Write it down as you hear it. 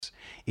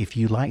If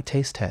you like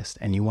Taste Test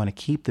and you want to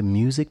keep the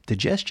music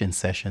digestion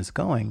sessions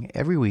going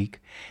every week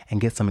and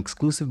get some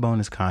exclusive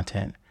bonus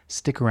content,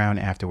 stick around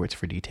afterwards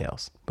for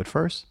details. But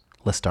first,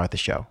 let's start the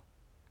show.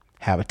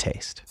 Have a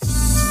taste.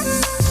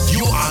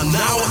 You are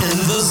now in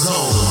the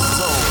zone.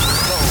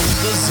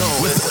 The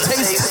zone with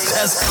Taste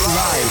Test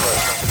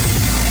Live.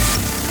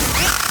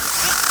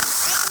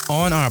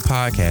 On our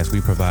podcast,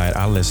 we provide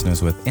our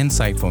listeners with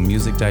insightful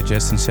music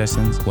digestion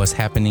sessions, what's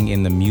happening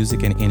in the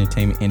music and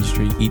entertainment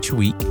industry each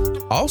week.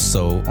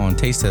 Also, on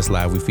Taste Test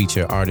Live, we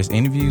feature artist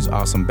interviews,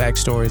 awesome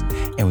backstories,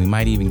 and we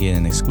might even get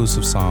an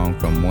exclusive song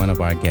from one of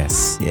our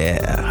guests.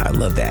 Yeah, I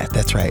love that.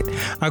 That's right.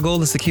 Our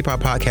goal is to keep our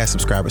podcast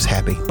subscribers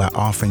happy by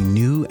offering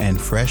new and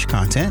fresh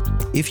content.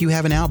 If you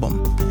have an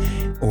album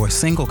or a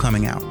single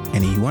coming out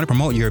and you want to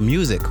promote your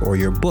music or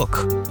your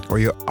book or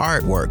your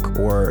artwork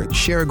or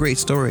share a great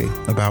story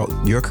about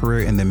your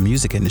career in the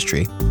music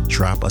industry,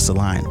 drop us a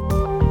line.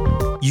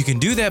 You can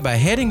do that by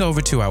heading over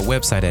to our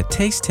website at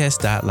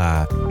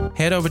tastetest.live.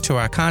 Head over to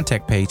our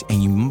contact page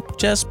and you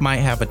just might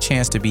have a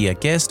chance to be a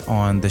guest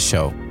on the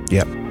show.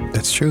 Yep,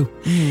 that's true.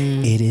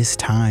 It is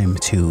time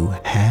to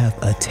have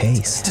a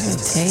taste.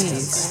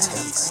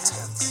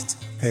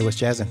 Hey, what's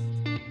jazzing?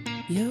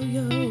 Yo.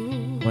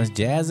 What's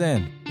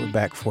jazzing? We're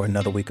back for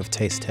another week of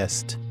Taste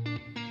Test.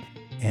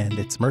 And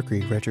it's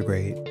Mercury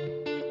retrograde.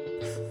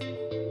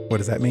 What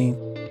does that mean?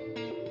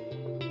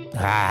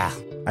 I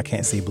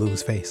can't see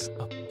Blue's face.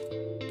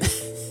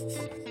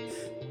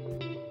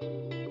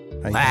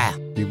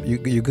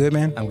 You good,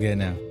 man? I'm good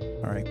now.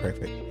 All right,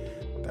 perfect.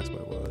 That's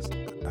what it was.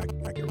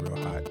 I get real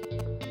hot.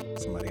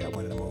 Somebody got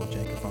one of them old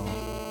janky phones.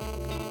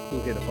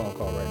 Who'll get a phone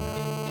call right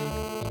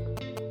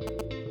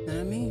now?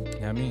 Not me.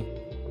 Not me.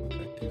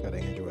 Okay, you got an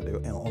Android.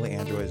 And only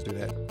Androids do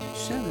that.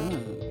 Shut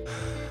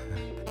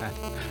up.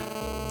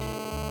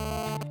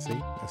 See?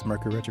 That's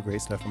Mercury retrograde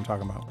stuff I'm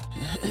talking about.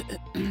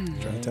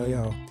 Trying to tell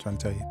y'all.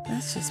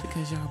 That's just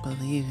because y'all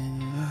believe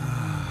in it.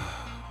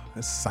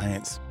 It's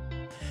science.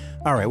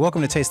 All right,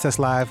 welcome to Taste Test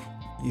Live.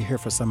 You're here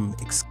for some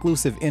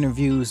exclusive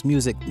interviews,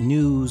 music,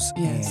 news,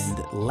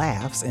 and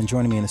laughs. And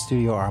joining me in the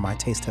studio are my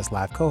Taste Test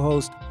Live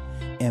co-host,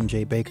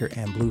 MJ Baker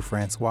and Blue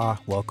Francois.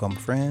 Welcome,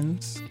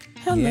 friends.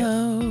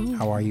 Hello. Yeah.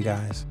 How are you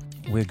guys?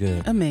 We're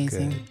good.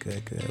 Amazing.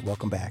 Good.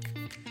 Welcome back.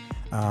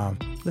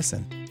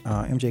 Listen,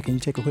 MJ, can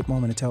you take a quick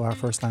moment to tell our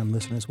first-time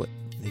listeners what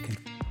they can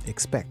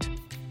expect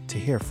to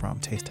hear from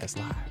Taste Test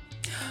Live?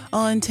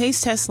 On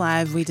Taste Test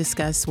Live, we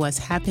discuss what's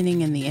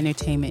happening in the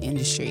entertainment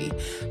industry.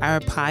 Our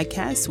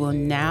podcast will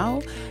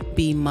now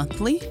be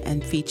monthly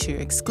and feature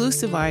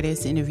exclusive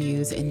artist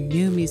interviews and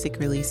new music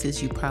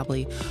releases you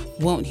probably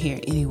won't hear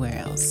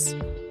anywhere else.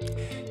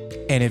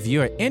 And if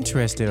you're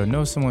interested or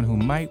know someone who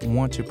might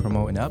want to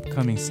promote an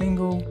upcoming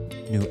single,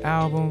 new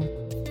album,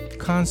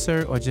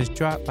 concert, or just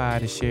drop by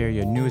to share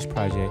your newest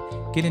project,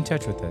 get in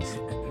touch with us.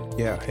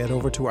 Yeah, head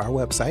over to our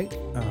website,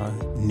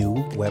 new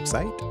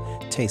website,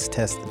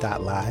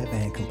 tastetest.live,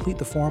 and complete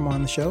the form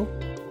on the show,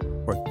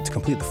 or to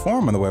complete the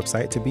form on the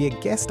website to be a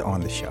guest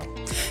on the show.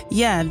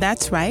 Yeah,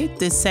 that's right.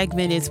 This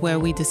segment is where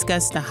we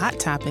discuss the hot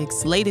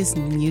topics, latest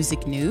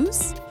music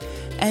news,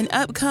 and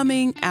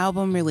upcoming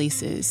album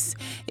releases.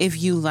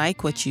 If you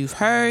like what you've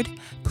heard,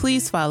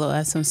 please follow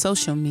us on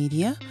social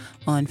media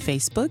on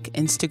Facebook,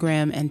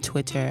 Instagram, and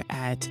Twitter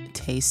at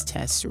Taste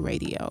Test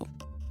Radio.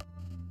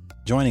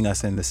 Joining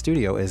us in the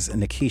studio is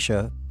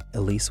Nikisha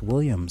Elise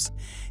Williams.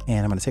 And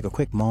I'm going to take a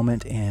quick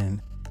moment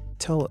and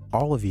tell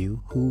all of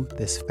you who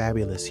this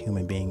fabulous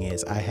human being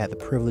is. I had the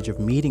privilege of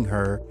meeting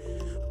her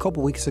a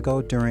couple weeks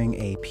ago during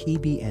a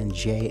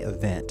PB&J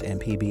event.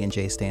 And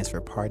PB&J stands for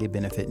Party,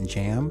 Benefit, and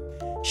Jam.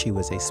 She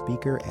was a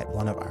speaker at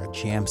one of our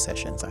jam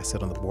sessions. I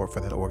sit on the board for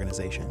that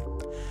organization.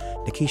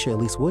 Nikisha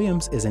Elise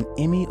Williams is an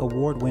Emmy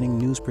Award-winning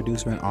news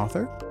producer and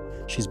author.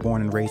 She's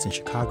born and raised in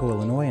Chicago,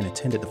 Illinois, and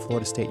attended the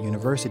Florida State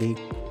University,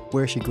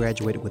 where she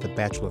graduated with a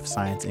Bachelor of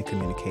Science in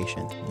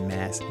Communication,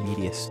 Mass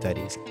Media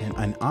Studies,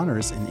 and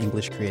honors in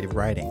English Creative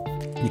Writing.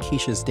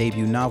 Nikisha's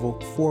debut novel,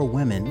 For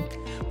Women,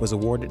 was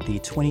awarded the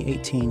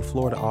 2018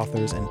 Florida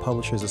Authors and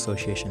Publishers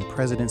Association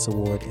President's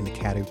Award in the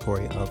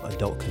category of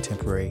Adult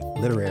Contemporary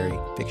Literary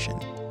Fiction.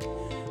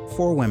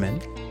 For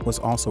Women was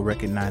also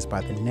recognized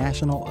by the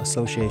National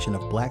Association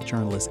of Black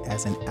Journalists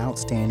as an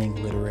outstanding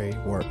literary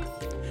work.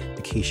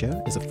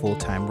 Nikisha is a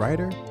full-time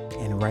writer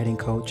and writing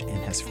coach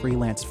and has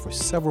freelanced for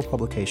several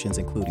publications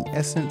including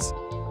Essence,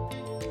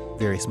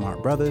 Very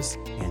Smart Brothers,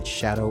 and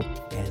Shadow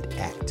and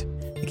Act.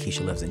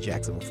 Nikisha lives in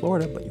Jacksonville,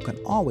 Florida, but you can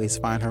always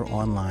find her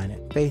online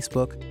at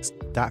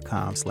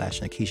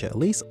facebook.com/Nikisha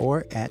Elise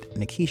or at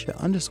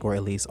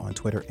Nikisha_Elise on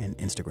Twitter and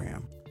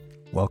Instagram.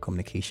 Welcome,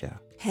 Nikisha.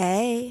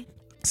 Hey.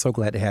 So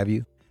glad to have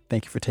you.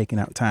 Thank you for taking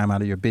out time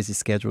out of your busy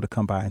schedule to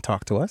come by and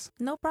talk to us.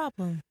 No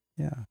problem.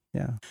 Yeah.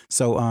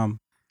 So,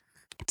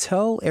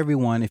 tell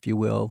everyone, if you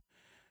will,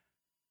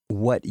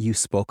 what you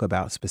spoke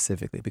about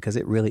specifically, because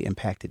it really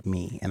impacted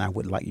me. And I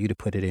would like you to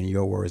put it in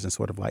your words and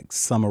sort of like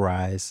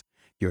summarize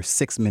your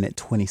 6-minute,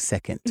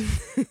 20-second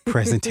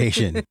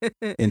presentation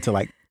into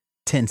like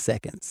 10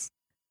 seconds.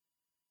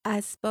 I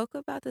spoke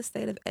about the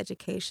state of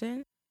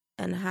education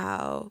and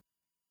how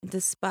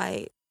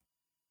despite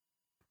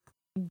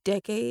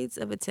decades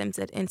of attempts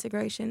at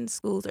integration,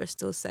 schools are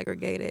still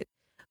segregated,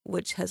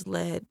 which has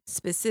led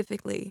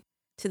specifically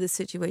to the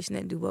situation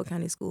that Duval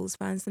County Schools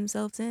finds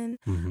themselves in,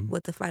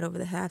 with the fight over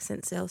the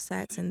half-cent sales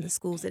tax and the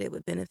schools that it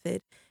would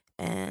benefit,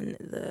 and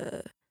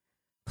the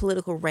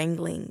political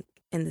wrangling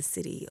in the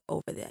city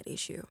over that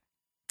issue.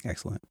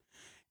 Excellent.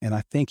 And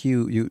I think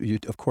you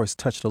of course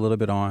touched a little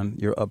bit on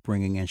your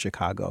upbringing in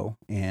Chicago,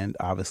 and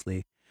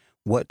obviously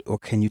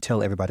can you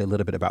tell everybody a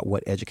little bit about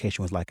what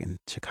education was like in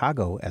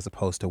Chicago as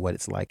opposed to what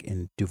it's like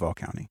in Duval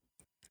County?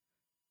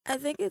 I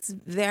think it's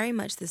very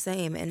much the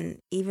same, and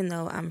even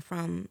though I'm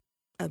from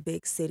a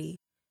big city,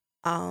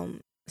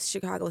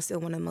 Chicago is still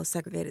one of the most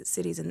segregated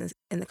cities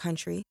in the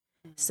country.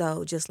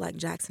 So just like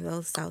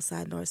Jacksonville, South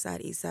Side, North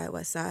Side, East Side,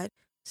 West Side,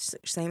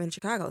 same in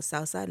Chicago,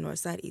 South Side, North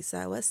Side, East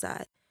Side, West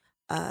Side.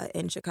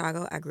 In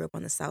Chicago, I grew up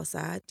on the South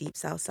Side, deep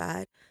South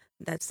Side.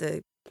 That's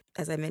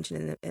as I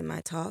mentioned in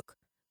my talk,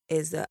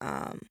 is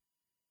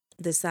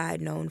the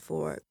side known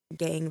for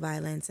gang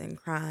violence and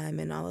crime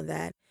and all of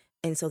that.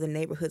 And so the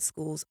neighborhood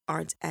schools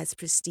aren't as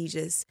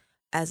prestigious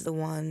as the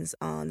ones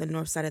on the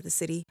north side of the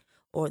city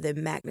or the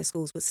magnet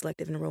schools with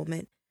selective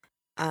enrollment.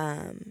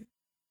 And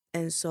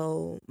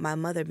so my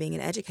mother, being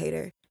an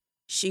educator,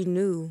 she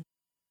knew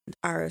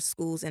our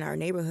schools in our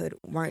neighborhood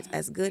weren't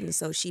as good. And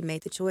so she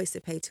made the choice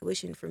to pay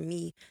tuition for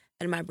me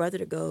and my brother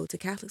to go to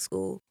Catholic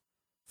school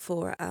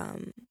for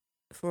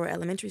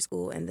elementary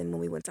school. And then when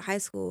we went to high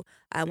school,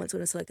 I went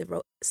to a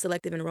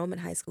selective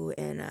enrollment high school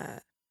in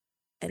a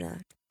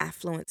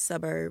affluent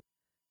suburb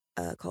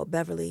called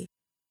Beverly.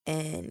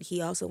 And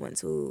he also went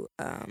to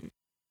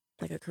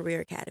like a career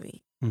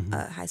academy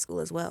high school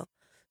as well.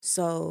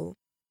 So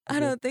I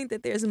don't think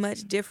that there's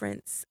much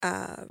difference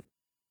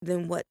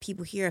than what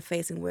people here are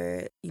facing,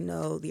 where,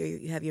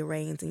 you have your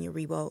Rains and your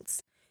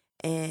Rebolts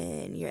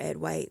and your Ed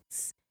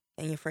Whites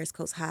and your First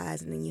Coast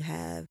Highs, and then you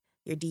have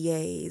your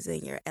DAs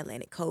and your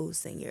Atlantic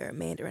Coast and your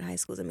Mandarin high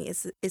schools. I mean,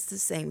 it's the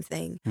same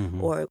thing,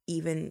 or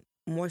even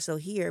more so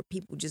here,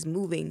 people just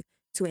moving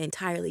to an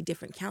entirely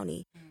different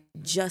county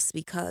just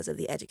because of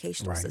the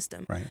educational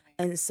system. Right.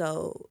 And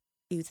so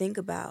you think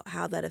about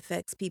how that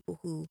affects people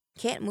who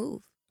can't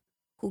move,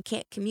 who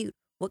can't commute.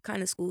 What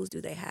kind of schools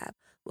do they have?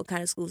 What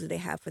kind of schools do they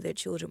have for their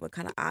children? What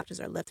kind of options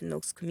are left in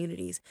those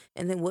communities?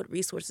 And then what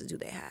resources do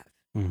they have?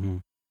 Mm-hmm.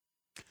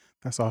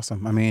 That's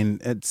awesome. I mean,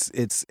 it's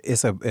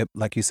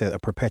like you said, a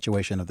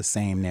perpetuation of the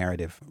same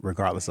narrative,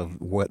 regardless of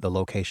what the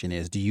location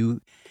is. Do you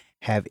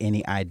have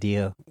any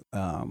idea,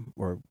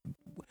 or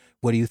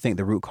what do you think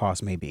the root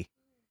cause may be?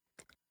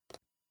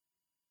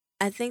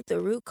 I think the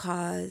root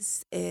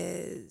cause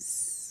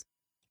is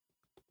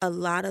a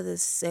lot of the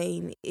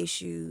same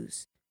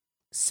issues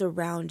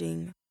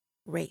surrounding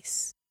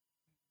race.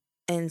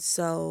 And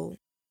so,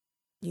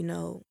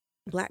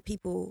 Black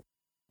people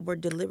were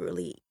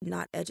deliberately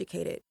not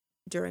educated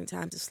during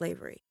times of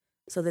slavery.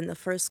 So then the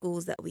first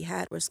schools that we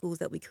had were schools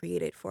that we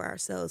created for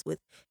ourselves with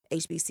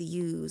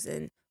HBCUs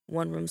and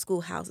one-room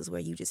schoolhouses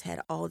where you just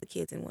had all the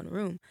kids in one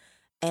room.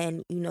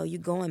 And, you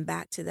going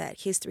back to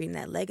that history and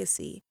that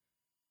legacy,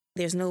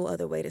 there's no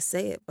other way to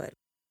say it, but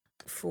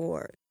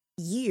for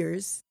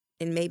years,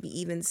 and maybe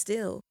even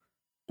still,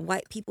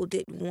 white people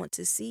didn't want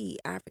to see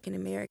African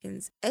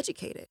Americans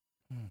educated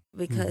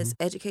because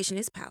education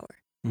is power.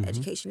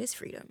 Education is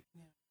freedom.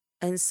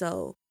 And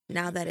so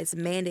now that it's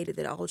mandated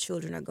that all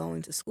children are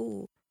going to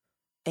school,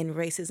 and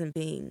racism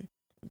being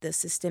the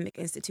systemic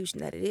institution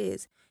that it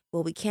is,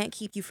 well, we can't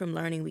keep you from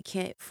learning. We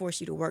can't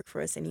force you to work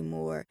for us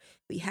anymore.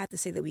 We have to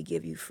say that we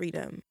give you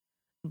freedom.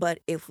 But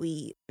if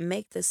we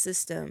make the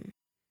system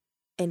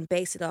and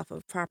base it off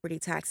of property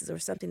taxes or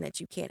something that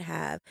you can't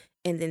have,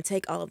 and then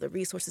take all of the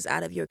resources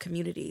out of your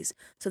communities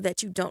so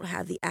that you don't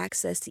have the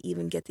access to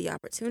even get the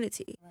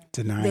opportunity,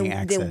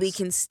 then we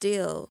can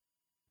still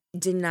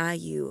deny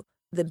you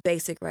the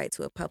basic right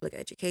to a public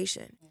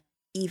education,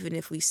 even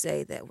if we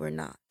say that we're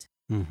not.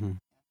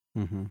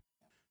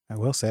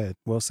 Well said.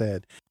 Well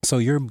said. So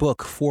your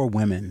book, For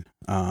Women,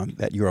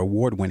 that your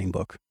award-winning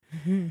book,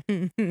 can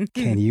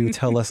you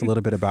tell us a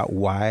little bit about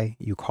why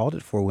you called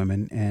it For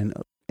Women and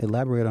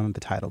elaborate on the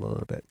title a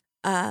little bit?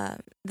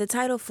 The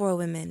title For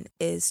Women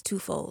is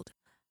twofold.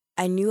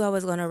 I knew I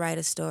was going to write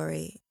a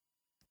story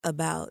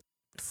about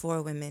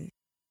 4 women,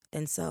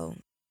 and so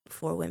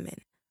 4 women.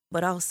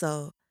 But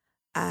also,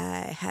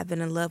 I have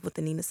been in love with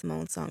the Nina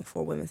Simone song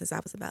 4 Women since I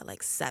was about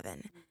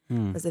 7.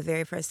 It was the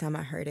very first time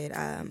I heard it.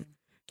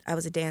 I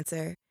was a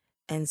dancer,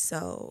 and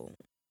so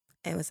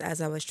it was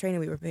as I was training,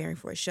 we were preparing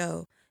for a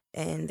show,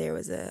 and there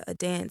was a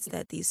dance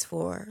that these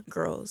 4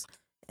 girls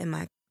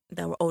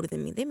that were older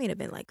than me, they may have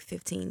been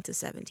 15 to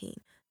 17,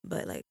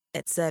 but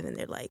at 7,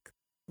 they're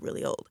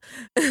really old.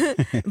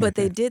 But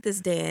they did this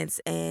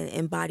dance and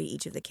embodied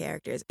each of the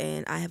characters,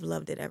 and I have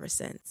loved it ever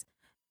since.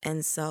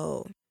 And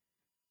so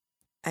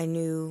I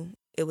knew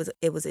it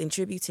was in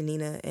tribute to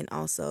Nina, and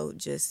also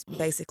just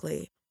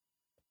basically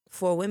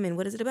 4 women.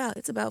 What is it about?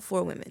 It's about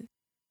 4 women,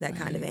 that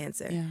kind of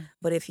answer. Yeah.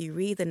 But if you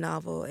read the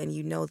novel and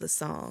you know the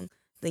song,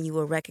 then you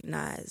will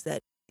recognize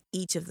that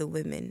each of the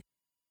women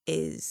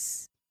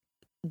is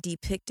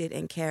depicted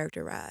and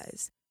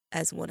characterized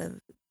as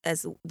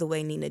the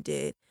way Nina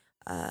did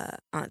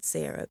Aunt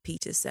Sarah,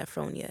 Peaches,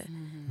 Saffronia,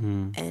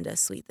 and a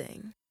Sweet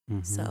Thing.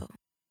 So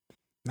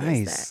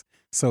nice.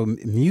 So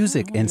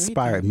music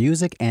inspired,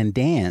 music and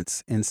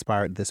dance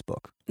inspired this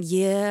book.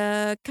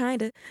 Yeah,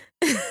 kind of.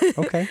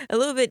 Okay. a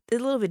little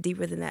bit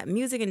deeper than that.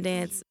 Music and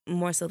dance,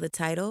 more so the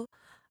title.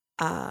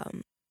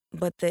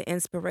 But the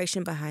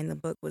inspiration behind the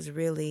book was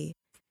really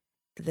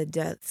the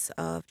deaths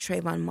of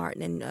Trayvon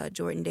Martin and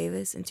Jordan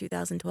Davis in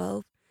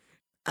 2012.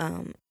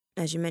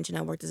 As you mentioned,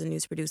 I worked as a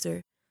news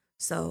producer.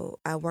 So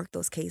I worked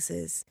those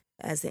cases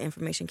as the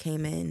information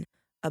came in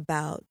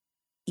about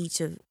each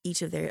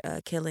of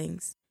their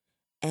killings.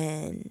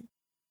 And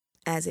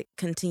as it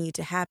continued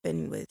to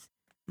happen with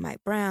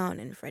Mike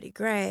Brown and Freddie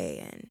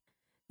Gray and,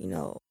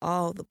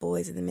 all the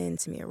boys and the men,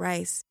 Tamir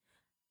Rice,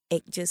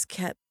 it just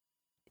kept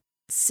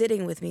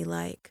sitting with me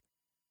like,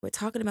 we're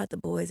talking about the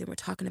boys and we're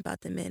talking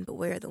about the men, but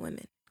where are the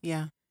women?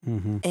 Yeah.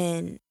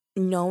 And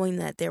knowing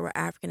that there were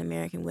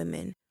African-American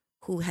women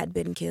who had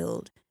been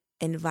killed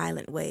in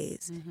violent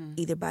ways,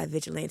 either by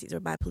vigilantes or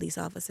by police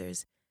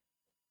officers,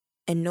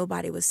 and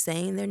nobody was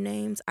saying their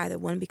names, either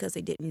one, because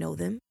they didn't know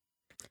them,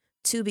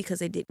 two, because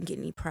they didn't get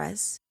any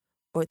press,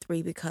 or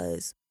three,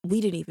 because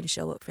we didn't even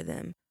show up for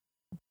them,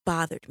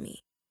 bothered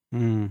me.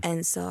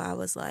 And so I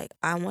was like,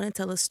 I want to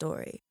tell a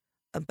story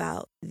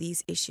about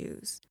these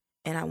issues,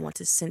 and I want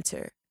to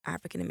center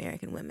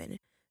African-American women.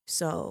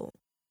 So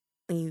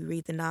when you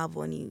read the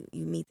novel and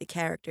you meet the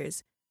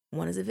characters,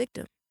 one is a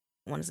victim,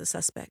 one is a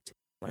suspect,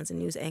 one is a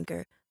news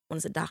anchor, one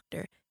is a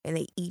doctor, and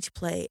they each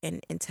play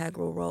an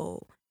integral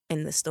role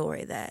in the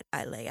story that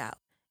I lay out.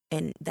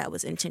 And that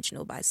was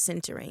intentional by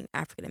centering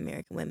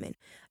African-American women,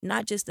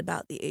 not just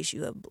about the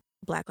issue of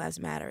Black Lives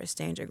Matter or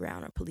Stand Your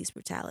Ground or police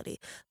brutality,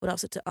 but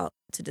also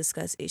to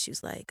discuss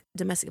issues like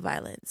domestic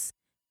violence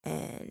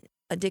and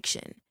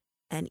addiction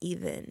and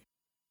even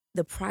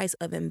the price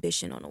of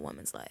ambition on a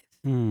woman's life.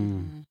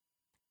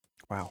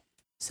 Wow.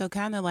 So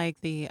kind of like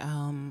the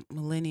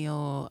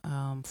millennial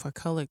for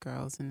colored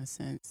girls in a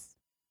sense.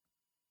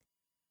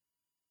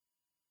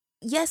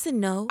 Yes and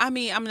no. I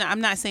mean,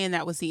 I'm not saying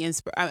that was the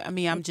I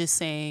mean, I'm just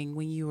saying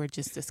when you were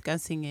just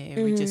discussing it,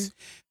 it just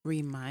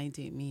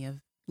reminded me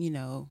of,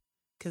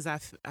 because I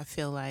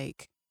feel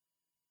like,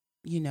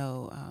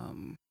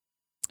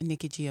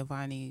 Nikki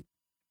Giovanni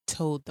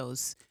told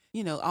those,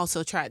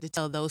 also tried to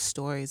tell those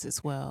stories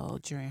as well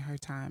during her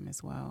time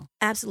as well.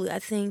 Absolutely. I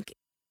think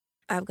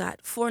I've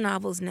got 4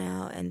 novels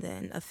now and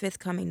then a 5th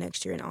coming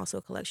next year and also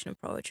a collection of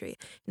poetry.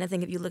 And I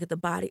think if you look at the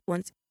body,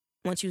 once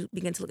you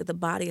begin to look at the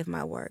body of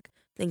my work,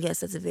 then yes,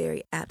 that's a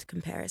very apt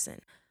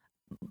comparison.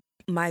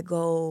 My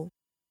goal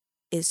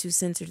is to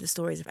center the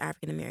stories of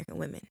African-American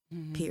women,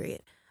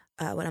 period.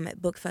 When I'm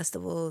at book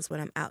festivals, when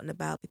I'm out and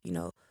about,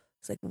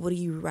 it's like, what do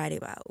you write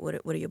about?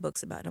 What are your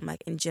books about? And I'm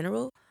like, in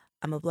general,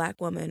 I'm a Black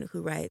woman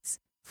who writes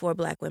for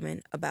Black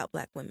women about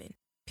Black women,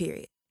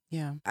 period.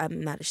 Yeah.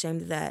 I'm not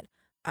ashamed of that.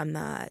 I'm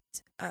not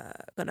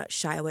going to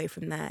shy away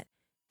from that.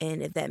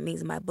 And if that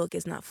means my book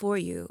is not for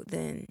you,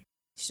 then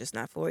it's just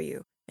not for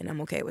you. And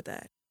I'm okay with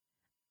that.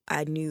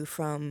 I knew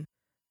from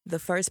the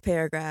first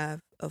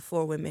paragraph of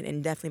 4 Women,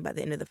 and definitely by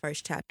the end of the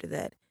first chapter,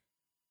 that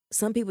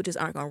some people just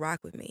aren't going to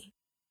rock with me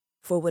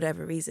for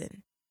whatever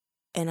reason.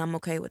 And I'm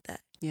okay with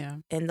that. Yeah.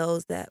 And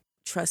those that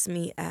trust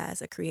me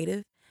as a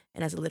creative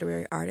and as a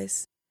literary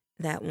artist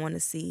that want to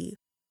see,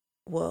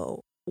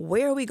 well,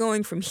 where are we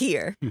going from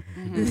here?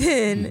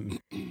 Then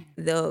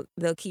they'll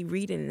keep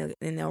reading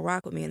and they'll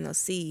rock with me and they'll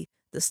see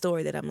the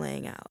story that I'm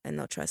laying out and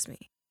they'll trust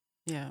me.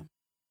 Yeah.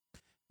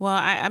 Well,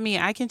 I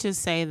mean, I can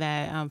just say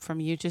that from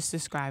you just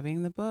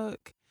describing the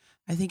book,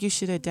 I think you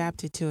should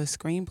adapt it to a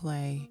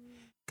screenplay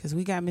because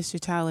we got Mr.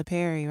 Tyler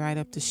Perry right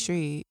up the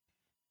street,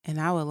 and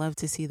I would love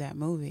to see that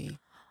movie.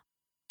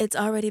 It's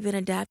already been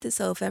adapted,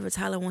 so if ever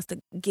Tyler wants to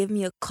give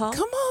me a call.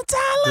 Come on,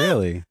 Tyler.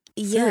 Really?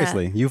 Yeah.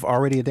 Seriously? You've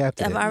already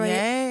adapted it?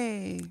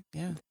 Yay.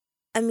 Yeah.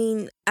 I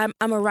mean, I'm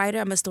a writer,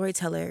 I'm a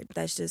storyteller.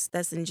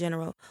 That's in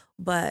general.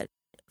 But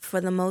for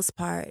the most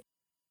part,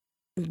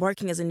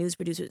 working as a news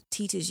producer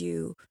teaches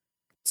you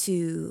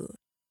to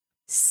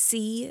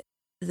see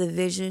the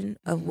vision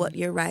of what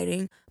you're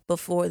writing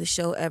before the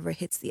show ever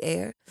hits the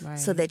air,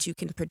 so that you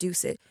can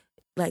produce it.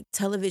 Like,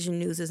 television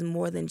news is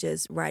more than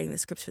just writing the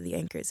scripts for the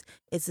anchors.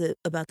 It's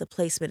about the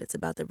placement. It's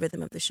about the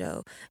rhythm of the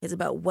show. It's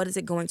about what is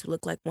it going to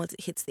look like once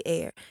it hits the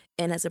air.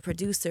 And as a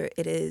producer,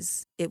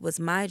 it was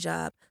my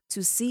job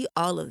to see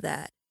all of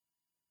that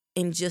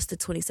in just the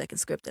 20-second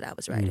script that I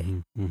was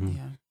writing.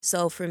 Yeah.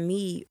 So for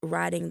me,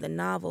 writing the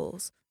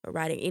novels or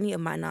writing any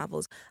of my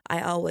novels,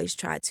 I always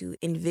try to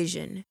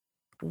envision,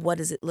 what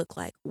does it look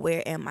like?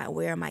 Where am I?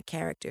 Where are my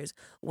characters?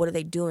 What are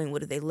they doing?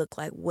 What do they look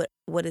like?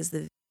 What is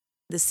the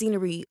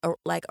scenery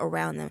like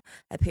around them?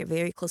 I pay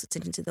very close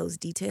attention to those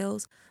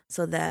details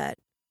so that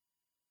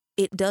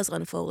it does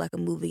unfold like a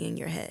movie in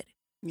your head.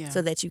 Yeah.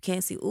 So that you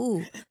can see,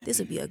 ooh, this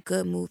would be a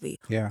good movie.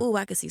 Yeah. Ooh,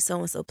 I could see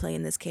so-and-so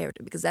playing this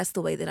character, because that's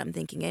the way that I'm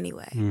thinking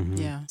anyway.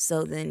 Yeah.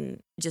 So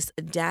then just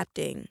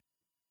adapting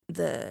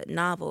the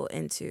novel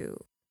into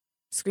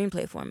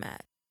screenplay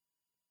format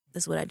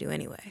that's what I do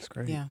anyway. That's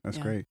great. Yeah, That's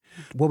yeah. great.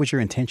 What was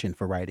your intention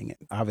for writing it?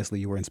 Obviously,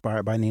 you were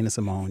inspired by Nina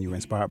Simone. You were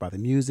inspired by the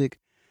music.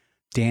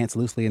 Dance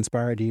loosely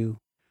inspired you.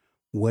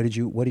 What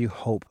do you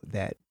hope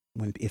that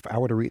if I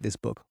were to read this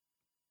book,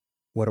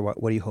 what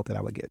do you hope that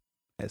I would get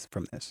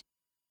from this?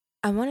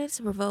 I wanted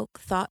to provoke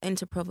thought and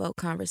to provoke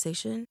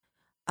conversation.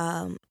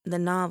 The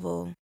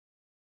novel,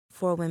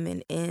 For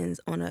Women, ends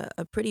on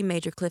a pretty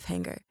major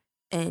cliffhanger,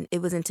 and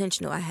it was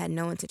intentional. I had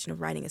no intention of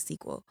writing a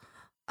sequel.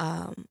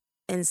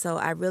 And so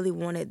I really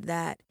wanted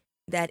that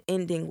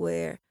ending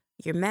where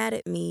you're mad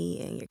at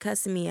me and you're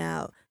cussing me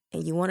out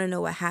and you want to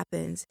know what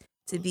happens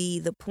to be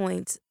the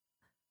point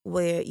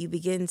where you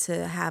begin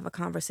to have a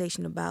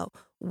conversation about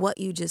what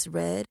you just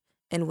read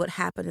and what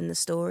happened in the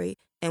story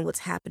and what's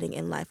happening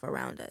in life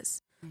around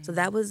us. So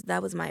that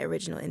was my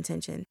original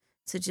intention,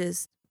 to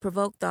just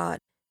provoke thought,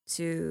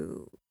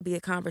 to be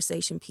a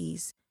conversation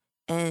piece,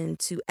 and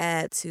to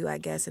add to, I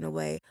guess, in a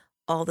way,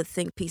 all the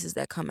think pieces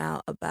that come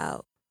out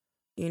about,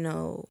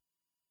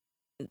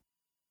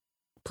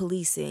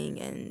 policing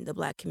and the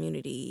Black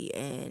community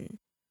and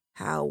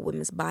how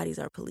women's bodies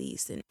are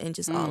policed and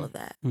just all of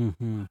that.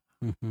 Mm-hmm.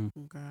 Mm-hmm.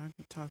 God, I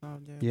could talk all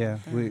day. Yeah,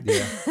 about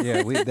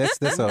that.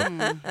 that's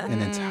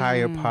an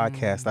entire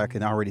podcast. I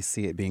can already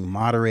see it being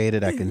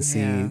moderated. I can see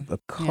Yeah. a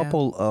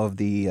couple of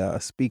the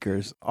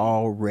speakers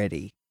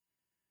already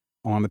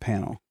on the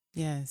panel.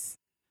 Yes.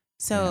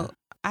 So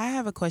I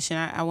have a question.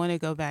 I want to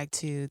go back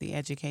to the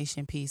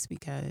education piece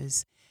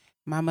because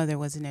my mother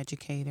was an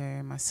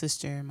educator, my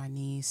sister, my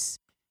niece,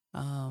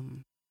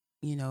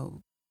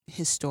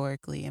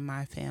 historically in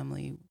my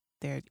family,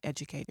 they're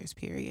educators,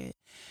 period.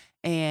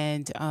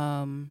 And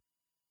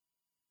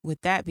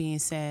with that being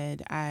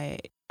said, I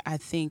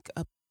think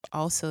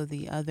also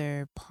the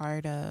other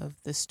part of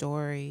the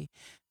story,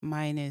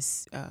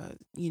 minus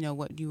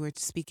what you were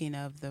speaking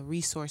of, the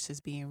resources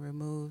being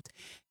removed,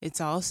 it's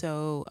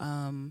also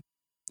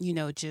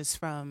just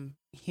from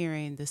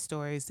hearing the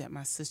stories that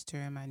my sister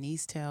and my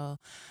niece tell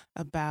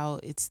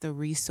about, it's the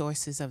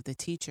resources of the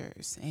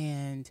teachers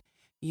and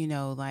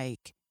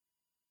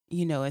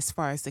as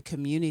far as the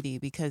community,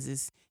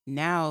 because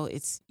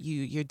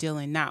you're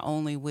dealing not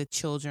only with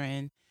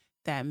children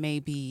that may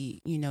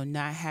be,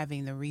 not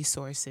having the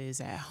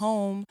resources at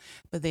home,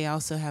 but they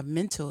also have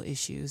mental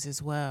issues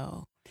as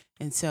well.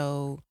 And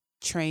so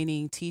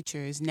training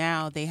teachers,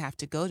 now they have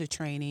to go to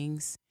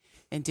trainings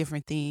and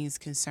different things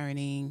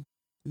concerning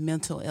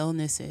mental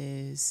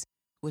illnesses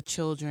with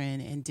children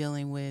and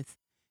dealing with,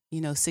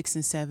 6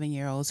 and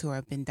 7-year-olds who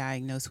have been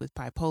diagnosed with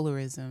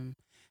bipolarism,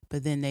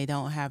 but then they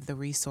don't have the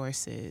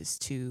resources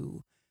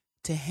to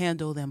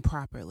handle them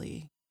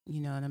properly.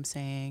 You know what I'm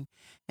saying?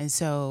 And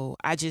so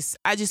I just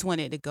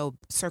wanted to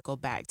circle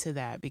back to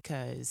that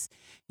because,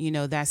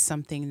 that's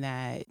something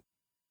that,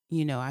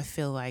 I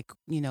feel like,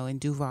 in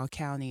Duval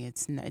County,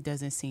 it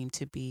doesn't seem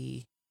to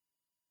be,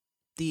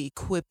 the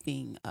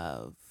equipping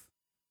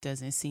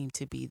doesn't seem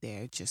to be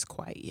there just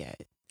quite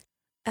yet.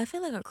 I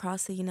feel like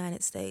across the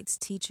United States,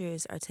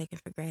 teachers are taken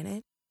for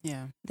granted.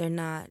 Yeah. They're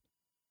not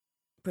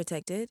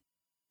protected.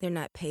 They're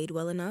not paid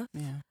well enough.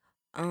 Yeah.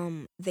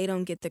 They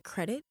don't get the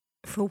credit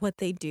for what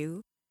they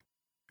do,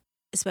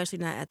 especially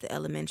not at the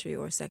elementary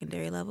or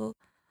secondary level.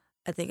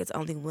 I think it's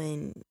only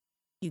when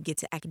you get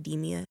to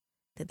academia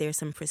that there's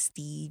some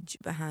prestige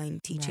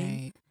behind teaching.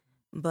 Right.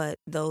 But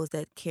those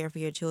that care for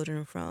your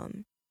children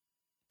from,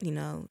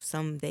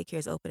 some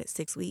daycares open at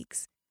 6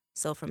 weeks.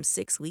 So from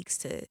 6 weeks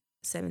to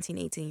 17,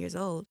 18 years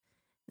old,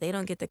 they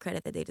don't get the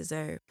credit that they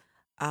deserve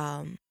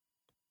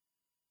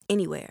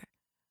anywhere.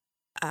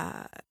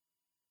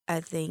 I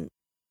think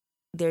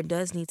there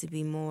does need to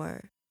be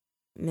more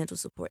mental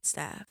support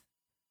staff.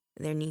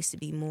 There needs to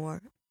be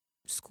more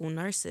school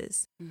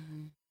nurses.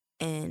 Mm-hmm.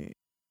 And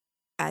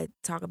I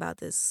talk about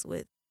this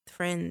with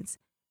friends.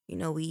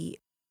 We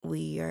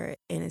are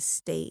in a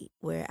state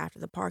where after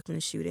the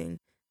Parkland shooting,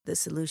 the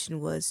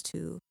solution was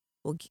to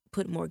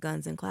put more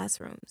guns in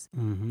classrooms.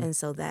 Mm-hmm. And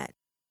so that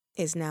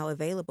is now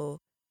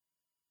available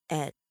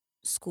at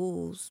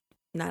schools,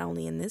 not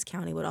only in this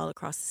county, but all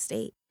across the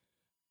state.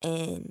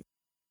 And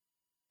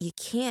you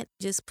can't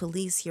just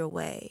police your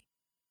way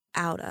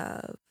out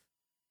of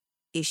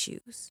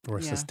issues. Or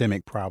a Yeah.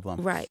 systemic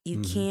problem. Right. You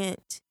Mhm.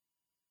 can't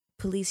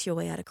police your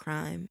way out of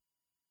crime.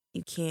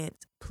 You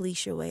can't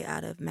police your way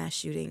out of mass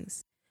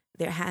shootings.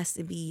 There has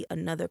to be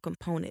another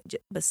component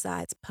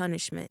besides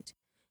punishment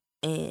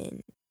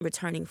and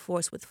returning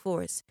force with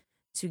force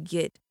to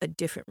get a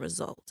different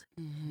result.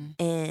 Mm-hmm.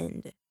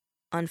 And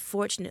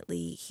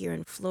unfortunately, here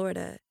in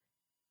Florida,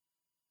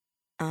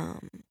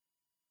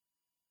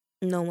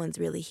 no one's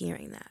really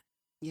hearing that.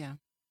 Yeah.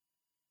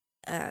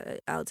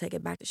 I'll take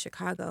it back to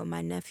Chicago.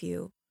 My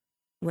nephew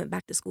went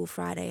back to school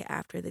Friday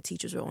after the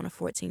teachers were on a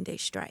 14-day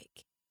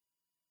strike.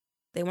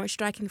 They weren't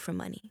striking for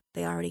money.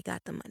 They already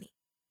got the money.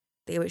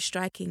 They were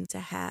striking to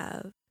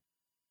have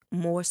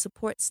more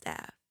support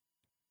staff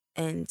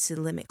and to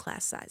limit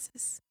class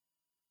sizes.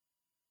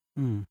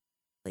 Mm.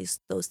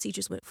 Those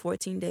teachers went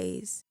 14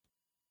 days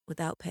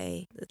without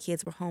pay. The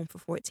kids were home for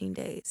 14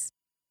 days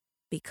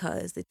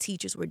because the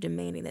teachers were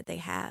demanding that they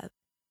have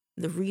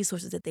the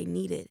resources that they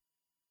needed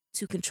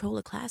to control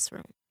a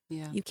classroom.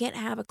 Yeah. You can't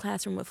have a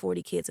classroom with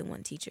 40 kids and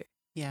one teacher,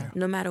 Yeah.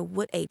 no matter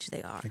what age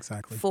they are.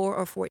 Exactly. 4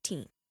 or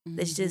 14.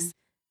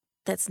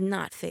 That's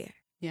not fair.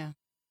 Yeah.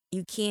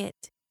 You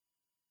can't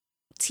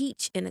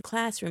teach in a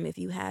classroom if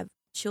you have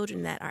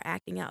children that are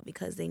acting out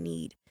because they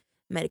need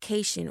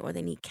medication or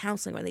they need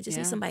counseling or they just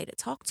need somebody to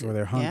talk to. Or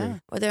they're hungry. Yeah.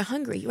 Or they're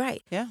hungry,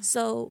 right. Yeah.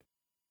 So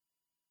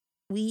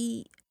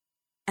we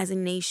as a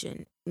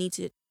nation need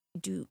to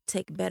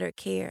take better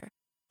care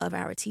of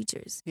our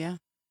teachers. Yeah.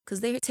 Because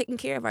they're taking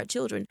care of our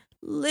children,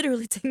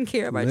 literally taking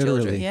care of our Literally.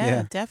 children. Yeah,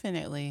 Yeah.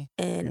 definitely.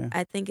 And Yeah.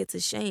 I think it's a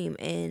shame.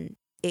 And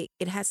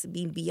it has to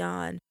be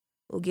beyond,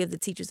 we'll give the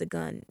teachers a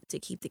gun to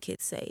keep the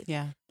kids safe.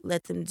 Yeah.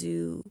 Let them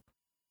do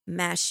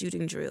mass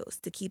shooting drills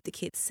to keep the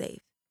kids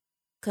safe.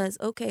 Because,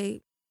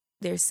 okay,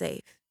 they're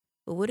safe.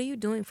 But what are you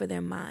doing for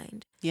their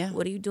mind? Yeah.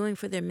 What are you doing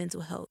for their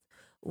mental health?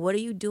 What are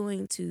you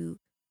doing to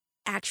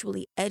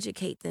actually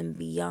educate them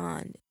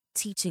beyond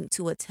teaching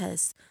to a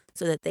test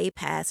so that they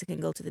pass and can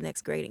go to the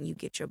next grade and you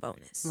get your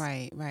bonus?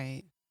 Right.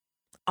 Right.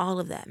 All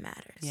of that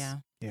matters. Yeah.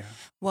 Yeah.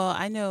 Well,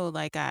 I know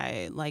like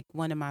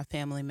one of my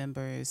family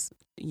members,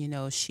 you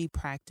know, she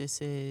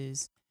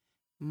practices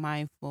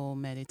mindful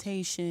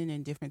meditation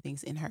and different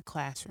things in her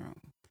classroom.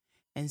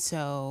 And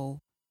so,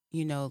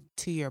 you know,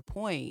 to your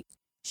point,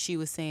 she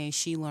was saying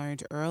she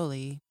learned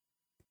early,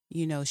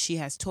 you know, she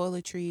has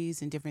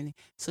toiletries and different things.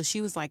 So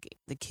she was like,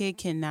 the kid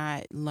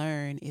cannot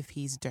learn if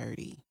he's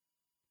dirty.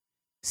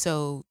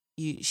 So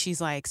she's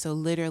like, so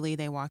literally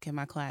they walk in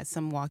my class,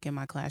 some walk in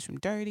my classroom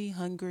dirty,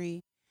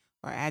 hungry,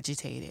 or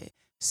agitated.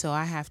 So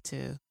I have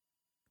to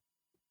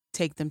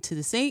take them to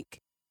the sink,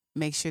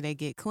 make sure they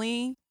get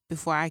clean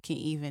before I can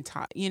even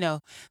talk, you know,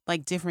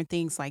 like different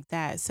things like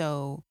that.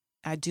 So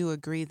I do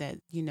agree that,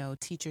 you know,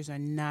 teachers are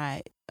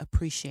not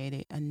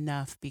appreciated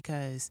enough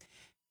because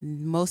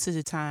most of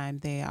the time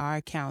they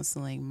are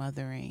counseling,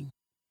 mothering,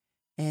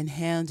 and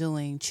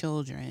handling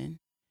children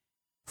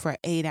for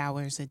 8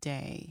 hours a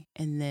day.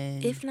 And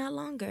then, If not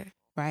longer.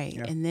 right.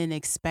 Yeah. And then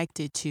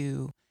expected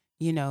to,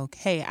 you know,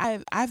 hey,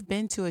 I've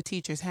been to a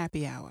teacher's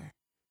happy hour.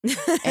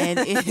 And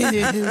it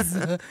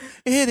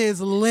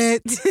is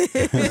lit.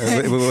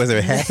 Was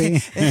it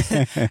happy?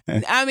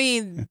 I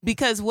mean,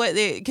 because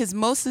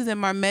most of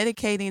them are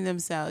medicating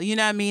themselves. You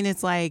know what I mean?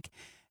 It's like,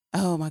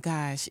 oh my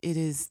gosh, it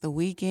is the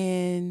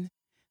weekend.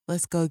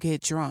 Let's go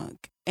get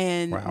drunk.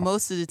 And Wow.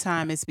 most of the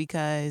time it's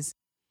because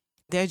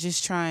they're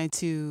just trying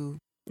to.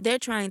 They're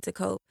trying to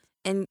cope.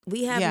 And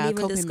we haven't even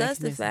coping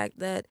discussed the mechanism. fact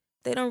that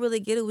they don't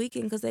really get a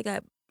weekend because they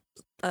got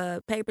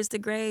papers to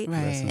grade Right.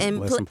 and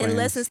Lesson plans.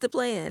 lessons to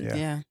plan. Yeah.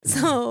 Yeah.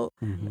 So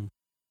Mhm.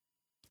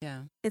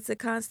 Yeah. it's a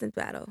constant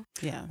battle.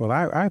 Yeah. Well,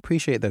 I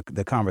appreciate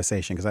the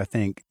conversation because I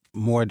think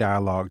more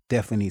dialogue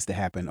definitely needs to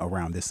happen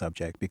around this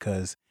subject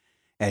because,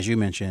 as you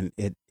mentioned,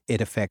 it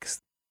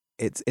affects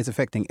it's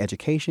affecting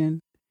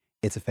education,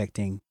 it's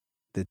affecting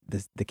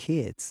the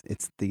kids,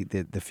 it's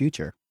the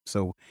future.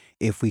 So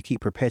if we keep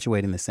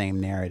perpetuating the same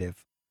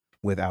narrative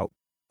without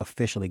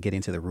officially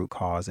getting to the root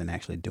cause and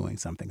actually doing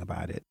something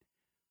about it,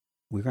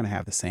 we're going to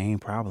have the same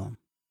problem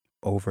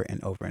over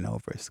and over and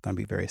over. It's going to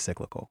be very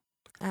cyclical.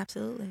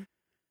 Absolutely.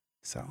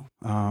 So,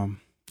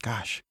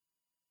 gosh,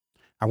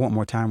 I want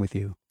more time with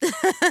you.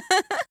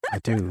 I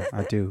do.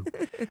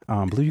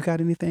 Blue, you got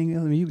anything?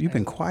 I mean, you've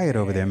been quiet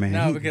over there, man.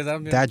 No, because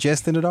I'm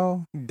digesting it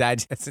all.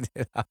 digesting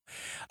it.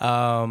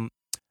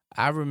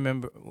 I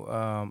remember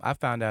I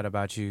found out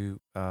about you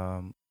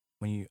when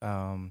you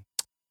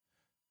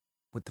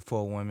with the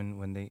 4 women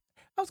when they.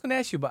 I wanted to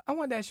ask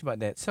you about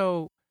that.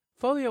 So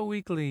Folio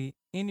Weekly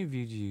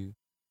interviewed you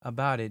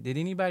about it. Did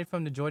anybody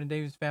from the Jordan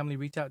Davis family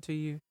reach out to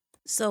you?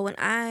 So when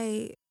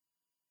I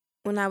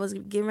was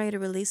getting ready to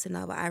release the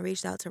novel, I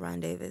reached out to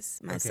Ron Davis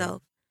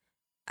myself.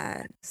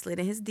 I slid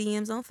in his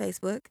DMs on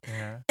Facebook,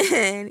 Yeah.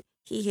 and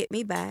he hit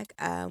me back.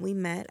 We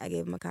met. I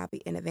gave him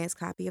an advanced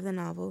copy of the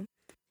novel.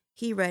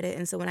 He read it,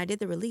 and so when I did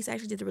the release, I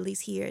actually did the release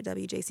here at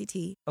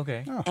WJCT,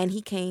 Okay. Oh, and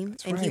he came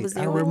that's and right. he was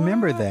I there.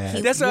 remember that.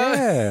 He- That's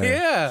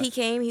yeah. He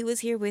came. He was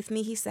here with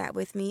me. He sat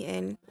with me,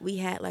 and we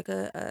had like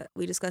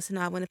we discussed the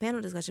novel in a panel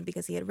discussion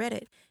because he had read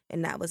it,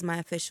 and that was my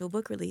official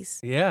book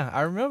release. Yeah,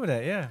 I remember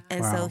that. Yeah.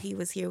 And Wow. so he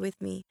was here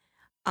with me.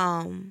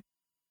 Does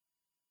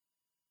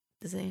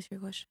that answer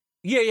your question?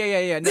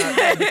 Yeah.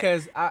 No,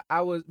 because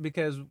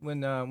because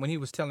when he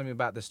was telling me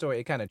about the story,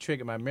 it kind of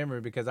triggered my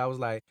memory because I was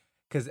like,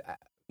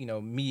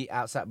 me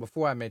outside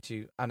before I met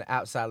you on the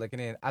outside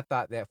looking in, I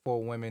thought that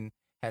 4 women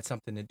had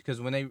something to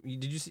because when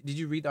did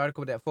you read the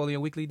article that Folio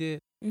Weekly did?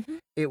 Mm-hmm.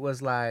 It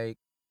was like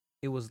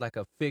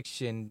a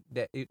fiction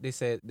that they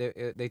said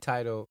they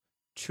titled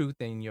 "Truth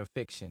in Your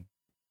Fiction,"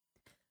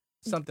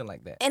 something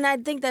like that. And I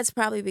think that's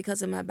probably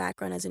because of my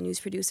background as a news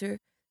producer.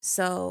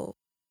 So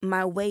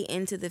my way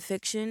into the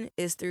fiction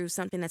is through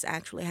something that's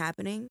actually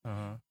happening.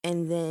 Uh-huh.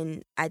 And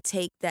then I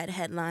take that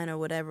headline or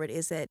whatever it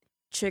is that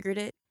triggered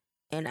it,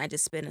 and I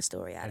just spin a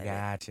story out I of it.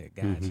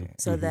 gotcha.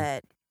 Mhm. So Mhm.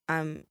 that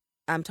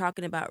I'm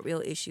talking about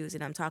real issues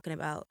and I'm talking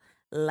about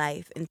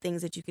life and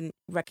things that you can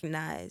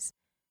recognize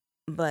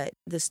but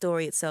the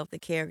story itself, the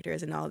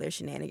characters and all their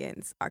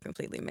shenanigans are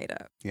completely made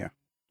up.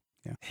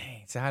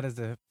 Dang, so how does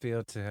it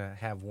feel to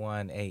have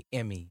won a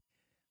Emmy?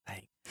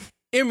 Like,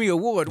 Emmy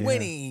Award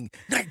winning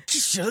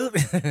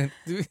Nikesha.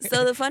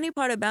 So the funny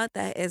part about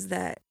that is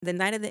that the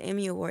night of the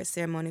Emmy Award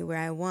ceremony where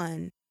I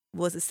won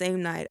was the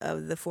same night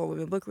of the 4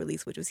 Women book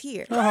release, which was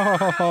here.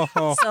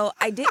 Oh, So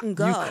I didn't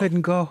go. you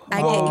couldn't go. I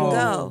didn't Oh.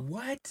 go.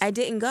 What? I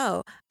didn't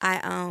go.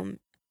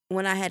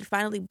 When I had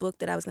finally booked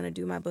that I was going to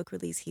do my book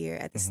release here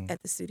at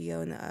the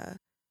studio in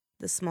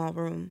the small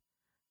room,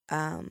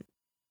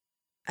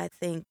 I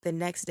think the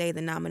next day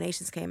the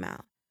nominations came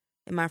out.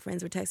 And my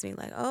friends were texting me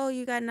like, "Oh,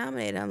 you got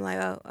nominated." I'm like,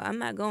 "Oh, I'm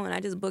not going.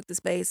 I just booked the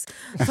space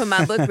for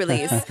my book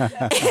release.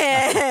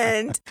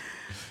 And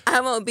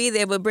I won't be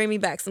there, but bring me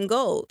back some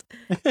gold."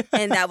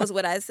 And that was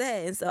what I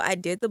said. And so I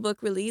did the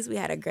book release. We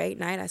had a great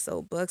night. I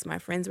sold books. My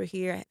friends were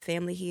here. I had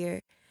family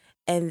here.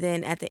 And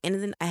then at the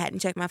end of I hadn't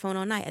checked my phone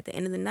all night. At the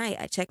end of the night,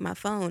 I checked my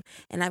phone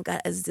and I've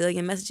got a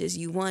zillion messages.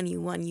 You won, you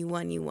won, you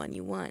won, you won,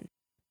 you won.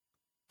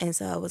 And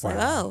so I was like,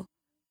 Wow.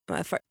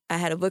 oh, I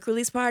had a book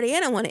release party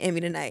and I won an Emmy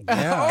tonight.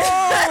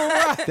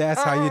 Yeah.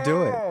 That's how you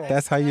do it.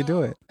 That's how you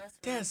do it.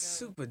 That's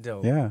super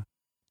dope. Yeah.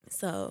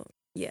 So,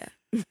 yeah.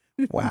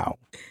 Wow.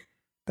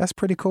 That's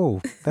pretty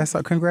cool. That's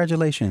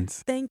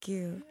congratulations. Thank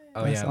you.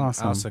 Oh That's yeah,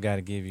 awesome. I also got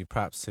to give you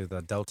props to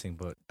the adulting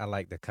book. I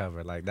like the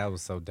cover. Like that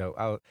was so dope.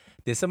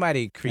 Did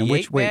somebody create And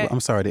wait, that?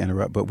 I'm sorry to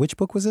interrupt, but which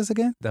book was this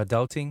again? The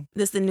adulting.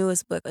 This is the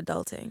newest book,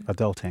 Adulting.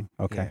 Adulting.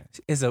 Okay.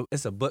 Yeah.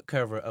 It's a book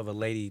cover of a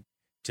lady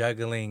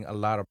juggling a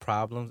lot of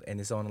problems, and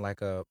it's on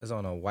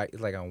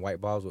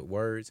white balls with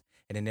words,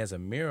 and then there's a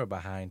mirror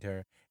behind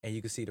her, and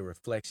you can see the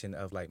reflection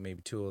of like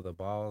maybe 2 of the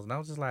balls, and I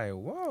was just like,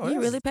 whoa,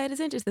 You really paid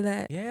attention to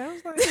that. yeah, I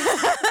was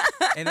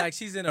like, and like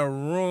she's in a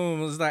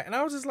room, it was like, and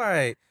I was just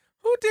like,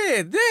 who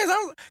did this?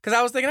 Because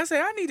I was thinking, I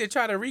said I need to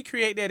try to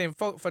recreate that in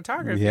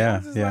photography. Yeah, I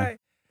was just yeah. like,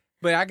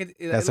 but I could.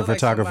 That's a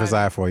photographer's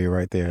eye for you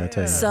right there, I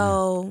tell you.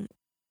 So,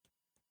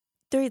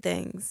 3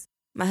 things.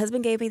 My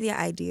husband gave me the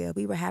idea.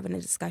 We were having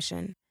a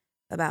discussion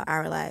about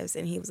our lives,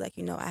 and he was like,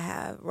 I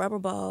have rubber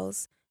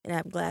balls and I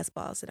have glass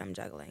balls that I'm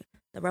juggling.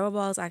 The rubber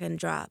balls I can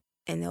drop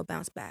and they'll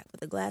bounce back, but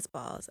the glass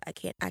balls I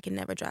can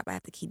never drop. I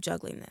have to keep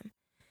juggling them.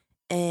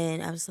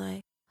 And I was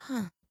like,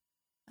 I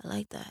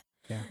like that.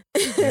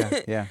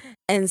 Yeah.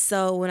 And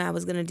so when I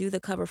was going to do the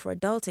cover for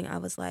Adulting, I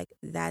was like,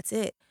 that's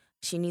it.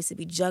 She needs to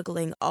be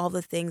juggling all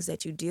the things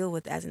that you deal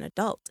with as an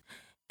adult.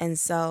 And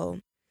so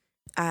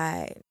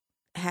I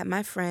had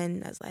my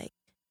friend, I was like,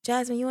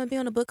 Jasmine, you want to be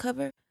on a book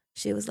cover?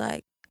 She was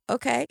like,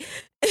 okay.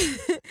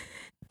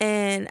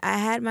 And I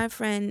had my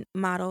friend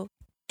model,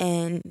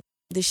 and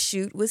the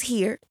shoot was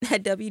here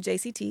at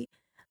WJCT.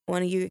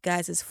 One of you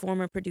guys'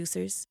 former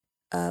producers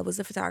was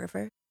the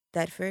photographer,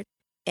 Thetford.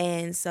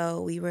 And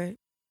so we were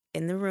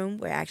in the room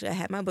where actually I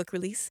had my book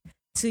release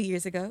 2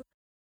 years ago.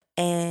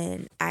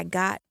 And I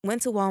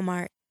went to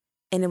Walmart,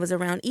 and it was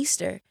around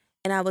Easter,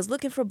 and I was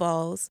looking for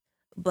balls,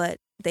 but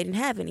they didn't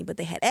have any, but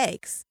they had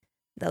eggs.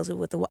 Those are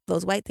what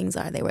those white things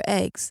are. They were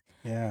eggs.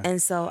 Yeah.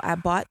 And so I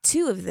bought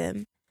 2 of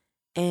them,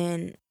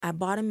 and I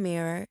bought a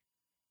mirror,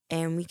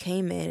 and we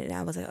came in, and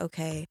I was like,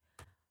 okay,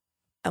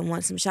 I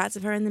want some shots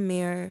of her in the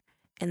mirror,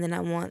 and then I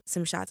want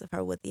some shots of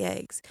her with the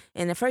eggs.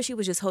 And at first she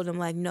was just holding them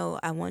like, no,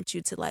 I want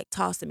you to like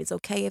toss them. It's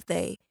okay if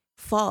they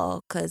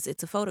fall because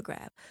it's a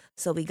photograph.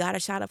 So we got a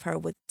shot of her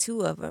with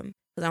 2 of them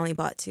because I only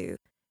bought 2.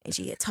 And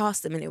she had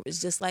tossed them, and it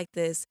was just like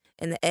this.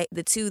 And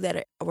the 2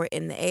 that were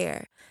in the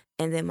air.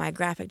 And then my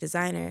graphic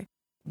designer,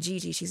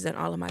 Gigi, she's done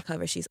all of my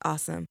covers. She's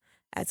awesome.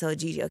 I told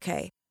Gigi,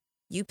 okay,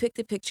 you pick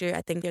the picture.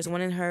 I think there's one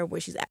in her where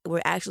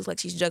it actually looks like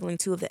she's juggling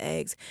 2 of the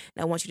eggs.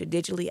 And I want you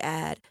to digitally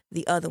add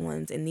the other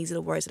ones. And these are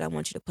the words that I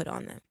want you to put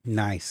on them.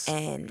 Nice.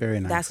 And very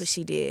nice. that's what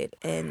she did.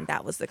 And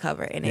that was the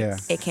cover. And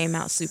it came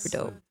out super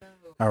dope.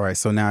 All right.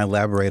 So now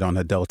elaborate on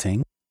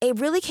Adulting. It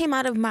really came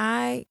out of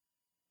my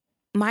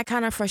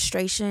kind of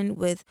frustration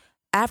with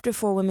after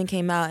 4 Women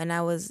came out and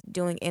I was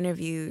doing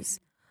interviews.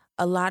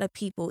 A lot of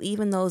people,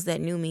 even those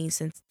that knew me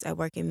since I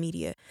work in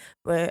media,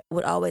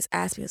 would always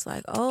ask me, it's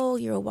like, oh,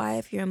 you're a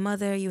wife, you're a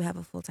mother, you have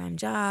a full-time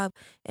job,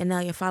 and now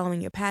you're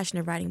following your passion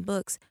of writing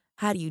books.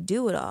 How do you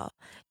do it all?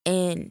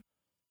 And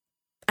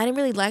I didn't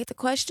really like the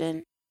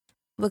question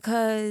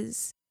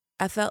because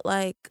I felt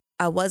like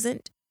I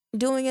wasn't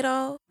doing it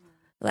all.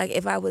 Like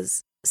if I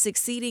was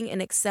succeeding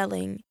and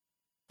excelling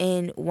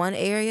in one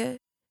area,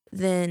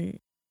 then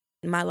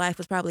my life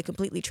was probably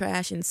completely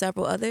trash in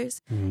several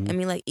others. Mm-hmm. I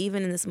mean, like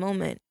even in this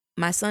moment,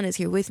 my son is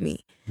here with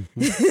me.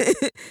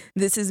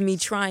 This is me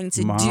trying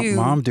to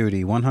mom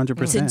duty,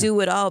 100%. to do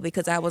it all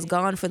because I was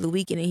gone for the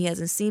weekend and he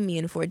hasn't seen me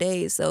in 4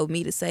 days. So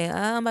me to say,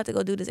 I'm about to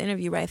go do this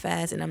interview right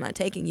fast and I'm not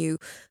taking you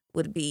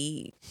would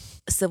be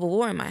a civil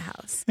war in my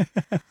house.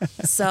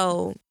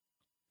 So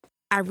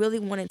I really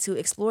wanted to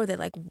explore that.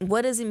 Like,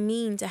 what does it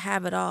mean to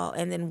have it all?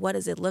 And then what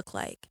does it look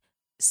like?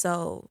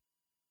 So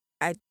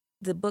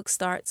the book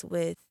starts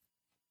with,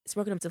 it's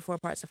broken up into 4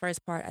 parts. The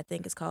first part, I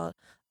think, is called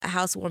A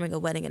Housewarming, a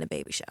Wedding, and a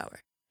Baby Shower.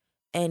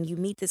 And you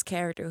meet this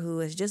character who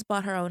has just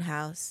bought her own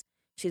house.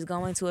 She's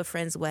going to a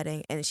friend's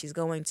wedding, and she's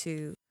going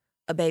to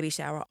a baby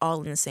shower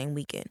all in the same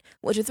weekend,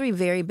 which are 3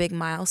 very big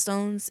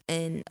milestones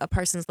in a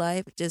person's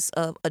life, just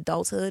of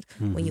adulthood,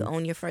 when you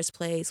own your first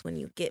place, when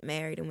you get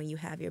married, and when you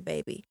have your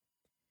baby.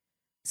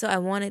 So I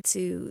wanted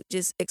to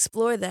just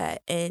explore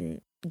that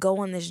and go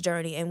on this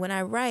journey. And when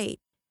I write,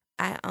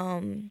 I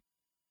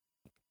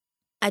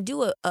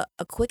do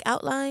a quick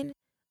outline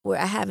where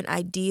I have an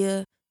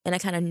idea and I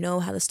kind of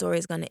know how the story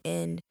is going to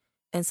end.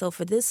 And so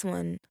for this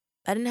one,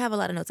 I didn't have a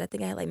lot of notes. I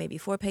think I had like maybe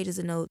 4 pages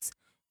of notes.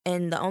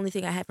 And the only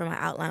thing I had for my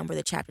outline were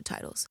the chapter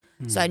titles.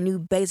 So I knew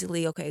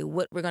basically, okay,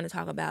 what we're going to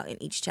talk about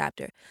in each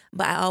chapter.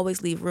 But I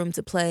always leave room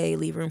to play,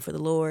 leave room for the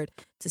Lord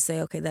to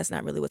say, okay, that's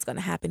not really what's going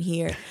to happen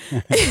here,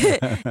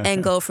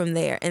 and go from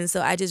there. And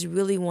so I just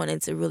really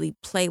wanted to really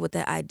play with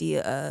that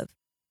idea of,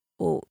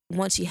 well,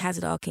 once she has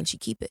it all, can she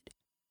keep it?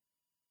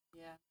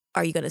 Yeah.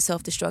 Are you going to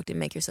self-destruct and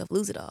make yourself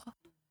lose it all?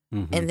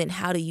 And then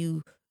how do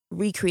you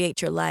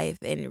recreate your life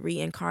and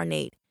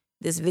reincarnate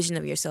this vision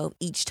of yourself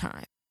each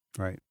time?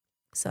 Right.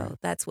 So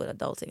that's what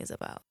adulting is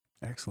about.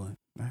 Excellent.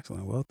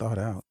 Well thought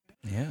out.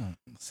 Yeah.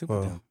 Super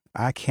Well, dope.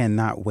 I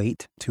cannot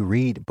wait to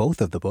read both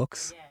of the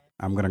books. Yeah.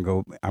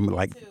 I'm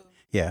like,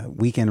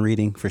 weekend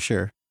reading for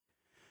sure.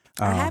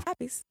 I have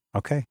copies.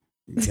 Okay.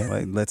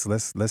 Yeah, let's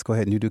go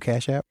ahead and do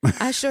Cash App.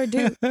 I sure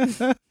do.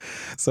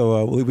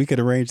 So we could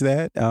arrange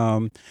that.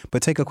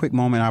 But take a quick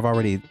moment. I've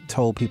already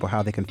told people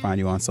how they can find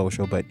you on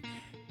social, but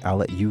I'll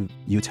let you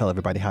tell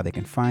everybody how they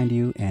can find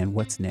you and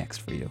what's next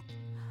for you.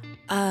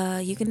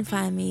 You can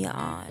find me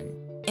on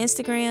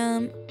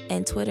Instagram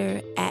and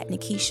Twitter at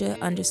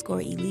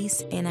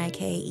Nikesha_Elise,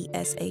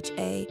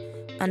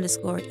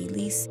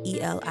 NIKESHA_Elise,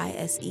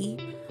 ELISE.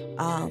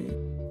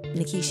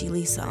 Nikesha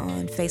Elise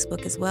on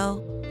Facebook as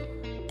well.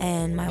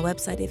 And my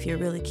website, if you're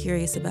really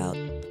curious about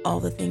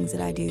all the things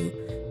that I do,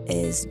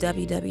 is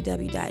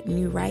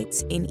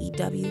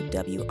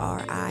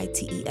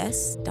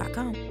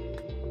www.newwrites.com.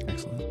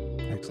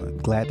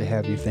 Excellent. Glad to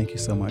have you. Thank you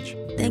so much.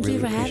 Thank you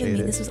for having appreciate me.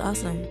 it. This was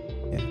awesome.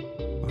 Yeah.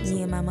 Awesome.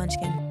 Me and my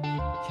munchkin.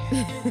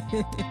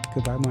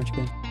 Goodbye,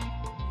 Munchkin.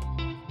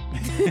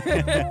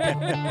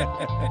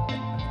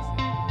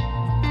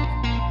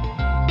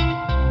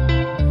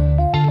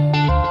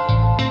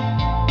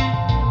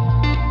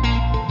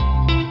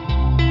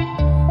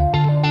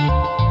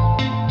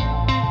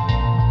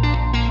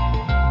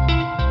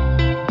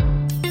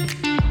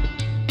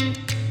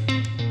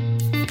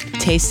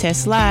 Taste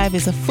Test Live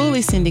is a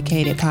fully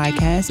syndicated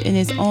podcast and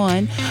is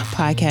on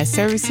podcast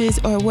services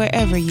or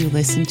wherever you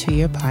listen to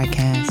your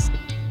podcast.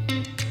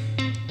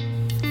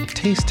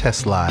 Taste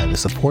Test Live is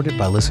supported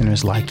by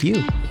listeners like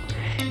you.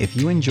 If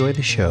you enjoy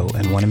the show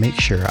and want to make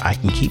sure I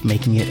can keep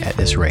making it at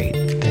this rate,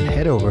 then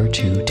head over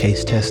to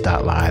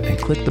tastetest.live and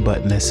click the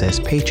button that says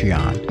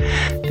Patreon.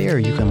 There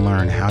you can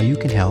learn how you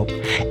can help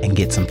and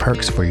get some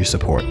perks for your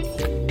support.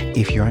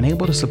 If you're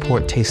unable to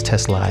support Taste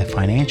Test Live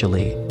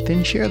financially,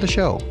 then share the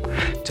show.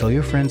 Tell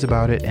your friends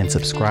about it and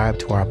subscribe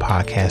to our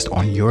podcast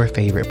on your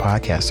favorite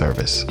podcast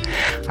service.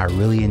 I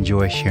really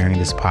enjoy sharing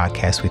this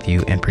podcast with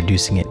you and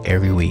producing it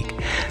every week.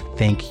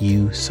 Thank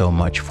you so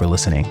much for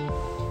listening.